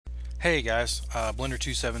Hey guys, Blender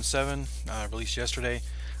 277 released yesterday.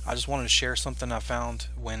 I just wanted to share something I found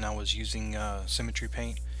when I was using Symmetry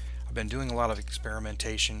Paint. I've been doing a lot of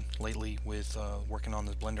experimentation lately with working on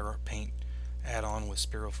this Blender Paint add-on with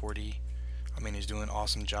Spiro 4D. I mean, he's doing an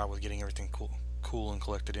awesome job with getting everything cool and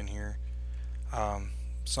collected in here. Um,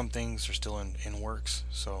 some things are still in works,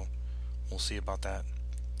 so we'll see about that.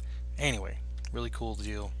 Anyway, really cool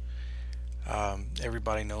deal.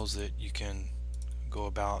 Everybody knows that you can go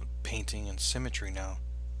about painting in Symmetry now,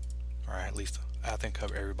 or at least I think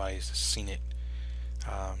everybody's seen it.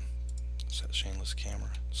 Um, Set shameless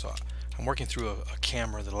camera. So I'm working through a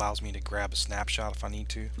camera that allows me to grab a snapshot if I need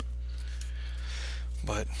to.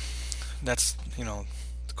 But that's, the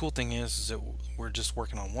cool thing is that we're just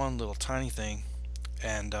working on one little tiny thing,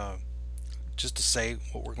 and just to say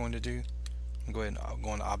what we're going to do, I'm going to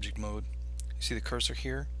go into object mode. You see the cursor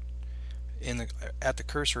here? At the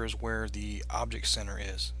cursor is where the object center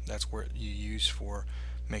is. That's where you use for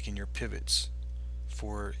making your pivots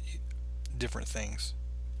for different things,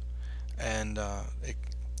 and it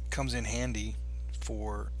comes in handy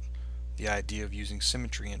for the idea of using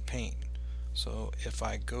symmetry in paint. So if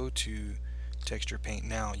I go to texture paint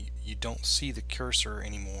now, you don't see the cursor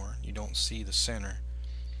anymore, you don't see the center,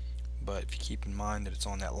 but if you keep in mind that it's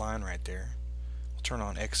on that line right there, I'll turn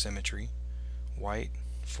on X symmetry, white,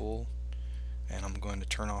 full, and I'm going to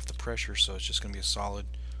turn off the pressure, so it's just going to be a solid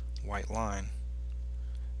white line.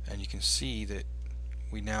 And you can see that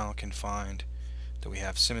we now can find that we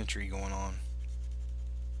have symmetry going on.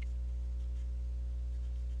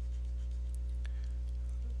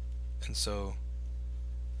 And so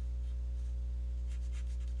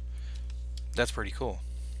that's pretty cool.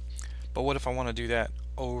 But what if I want to do that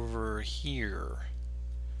over here?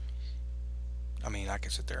 I mean, I can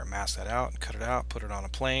sit there and mask that out and cut it out, put it on a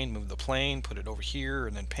plane, move the plane, put it over here,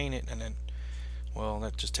 and then paint it, and then, well,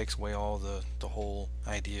 that just takes away all the whole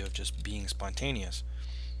idea of just being spontaneous.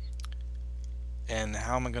 And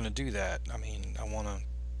how am I going to do that? I mean,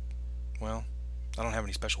 well, I don't have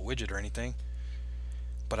any special widget or anything,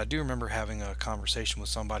 but I do remember having a conversation with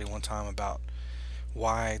somebody one time about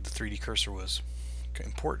why the 3D cursor was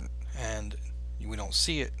important, and we don't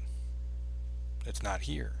see it. It's not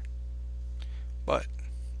here. But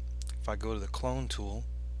if I go to the clone tool,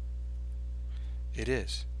 it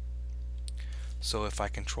is. So if I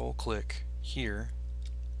control click here,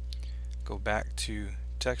 go back to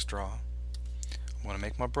text draw, I'm going to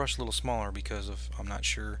make my brush a little smaller because I'm not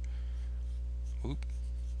sure. Oop.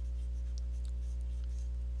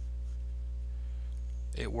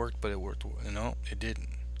 It worked, but it worked. No, it didn't.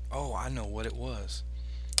 Oh, I know what it was.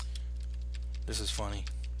 This is funny.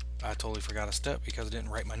 I totally forgot a step because I didn't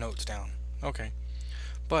write my notes down. Okay,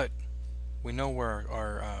 but we know where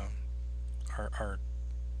our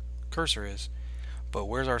cursor is, but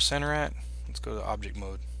where's our center at? Let's go to object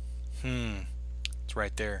mode. It's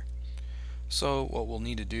right there. So what we'll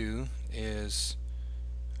need to do is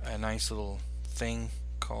a nice little thing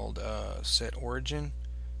called set origin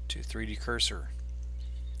to 3D cursor.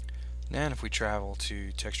 Then if we travel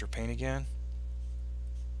to texture paint again,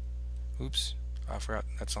 oops, I forgot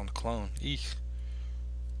that's on the clone. Eek.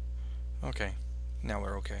 Okay, now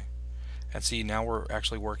we're okay. And see, now we're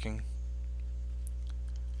actually working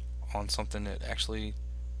on something that actually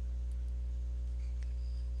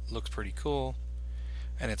looks pretty cool,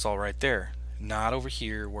 and it's all right there. Not over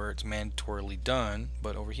here where it's mandatorily done,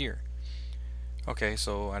 but over here. Okay,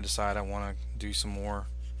 so I decide I want to do some more,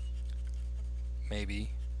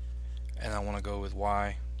 maybe, and I want to go with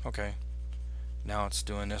Y. Okay, now it's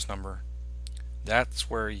doing this number. That's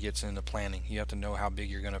where he gets into planning. You have to know how big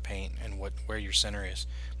you're going to paint and where your center is.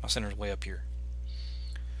 My center is way up here.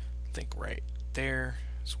 I think right there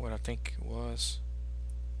is what I think it was.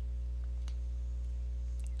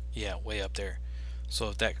 Yeah, way up there. So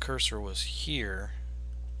if that cursor was here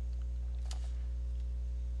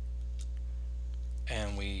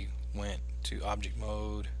and we went to object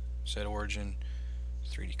mode, set origin,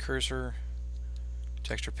 3D cursor,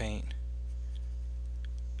 texture paint,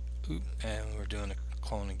 oop, and we're doing a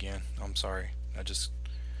clone again. I'm sorry, I just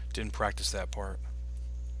didn't practice that part.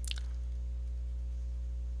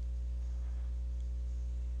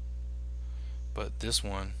 But this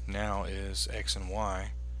one now is X and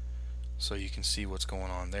Y, so you can see what's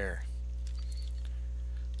going on there.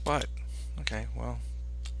 But okay, well,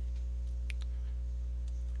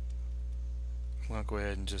 I'm going to go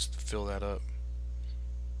ahead and just fill that up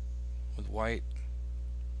with white.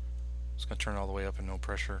 It's going to turn it all the way up and no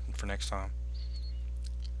pressure for next time.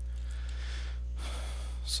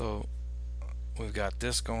 So we've got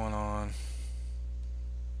this going on.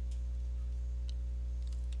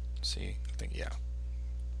 See, I think, yeah.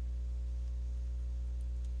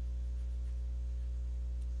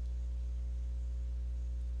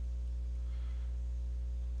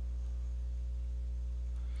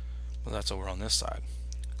 So that's over on this side.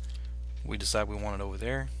 We decide we want it over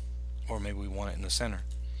there, or maybe we want it in the center.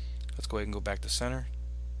 Let's go ahead and go back to center,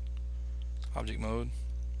 object mode,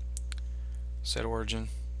 set origin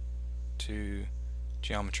to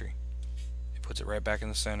geometry. It puts it right back in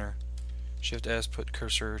the center. Shift S, put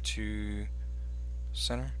cursor to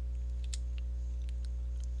center,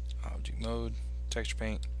 object mode, texture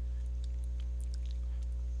paint,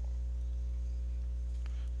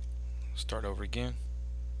 start over again.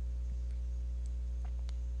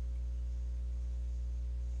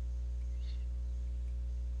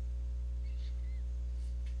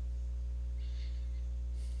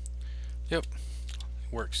 Yep,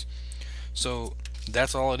 it works. So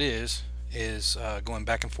that's all it is going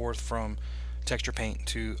back and forth from texture paint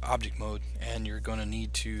to object mode, and you're going to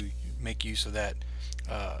need to make use of that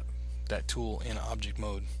that tool in object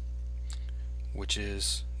mode, which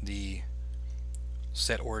is the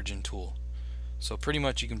set origin tool. So pretty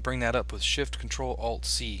much you can bring that up with Shift Control Alt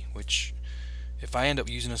C, which if I end up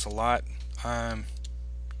using this a lot, I'm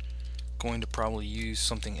going to probably use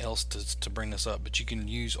something else to bring this up, but you can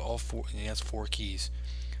use all four. It has 4 keys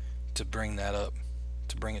to bring that up,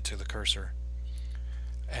 to bring it to the cursor.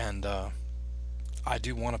 And I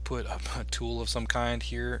do want to put a tool of some kind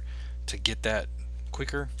here to get that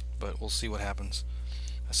quicker, but we'll see what happens.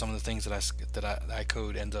 Some of the things that I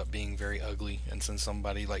code ends up being very ugly, and since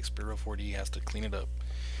somebody like Spiro 4D has to clean it up.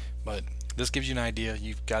 But this gives you an idea.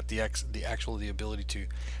 You've got the ability to.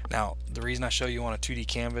 Now, the reason I show you on a 2D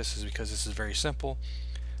canvas is because this is very simple.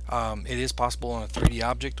 It is possible on a 3D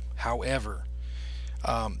object. However,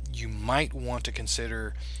 you might want to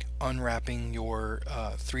consider unwrapping your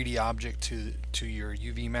 3D object to your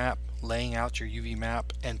UV map, laying out your UV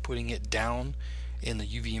map, and putting it down in the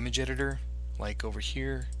UV image editor, like over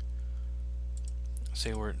here.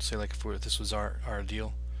 Say like if this was our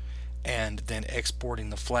deal, and then exporting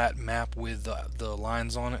the flat map with the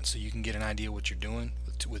lines on it, so you can get an idea what you're doing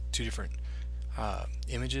with 2 different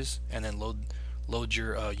images, and then load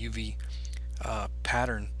your UV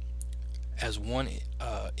pattern as one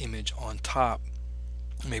image on top,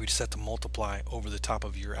 maybe to set to multiply over the top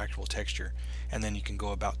of your actual texture, and then you can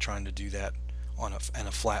go about trying to do that in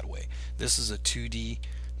a flat way. This is a 2D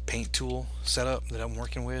paint tool setup that I'm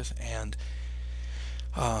working with, and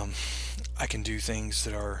I can do things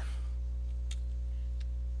that are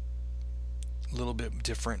a little bit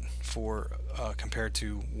different for compared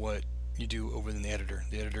to what you do over in the editor.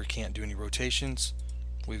 The editor can't do any rotations.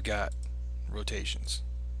 We've got rotations.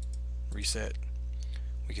 Reset.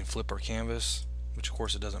 We can flip our canvas, which of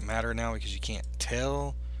course it doesn't matter now because you can't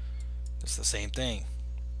tell. It's the same thing.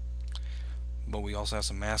 But we also have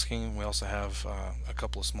some masking. We also have a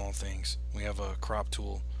couple of small things. We have a crop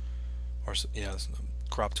tool, or yeah,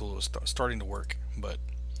 crop tool is starting to work. But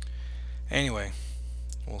anyway,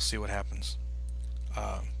 we'll see what happens.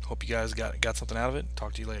 Hope you guys got something out of it.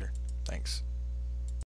 Talk to you later. Thanks.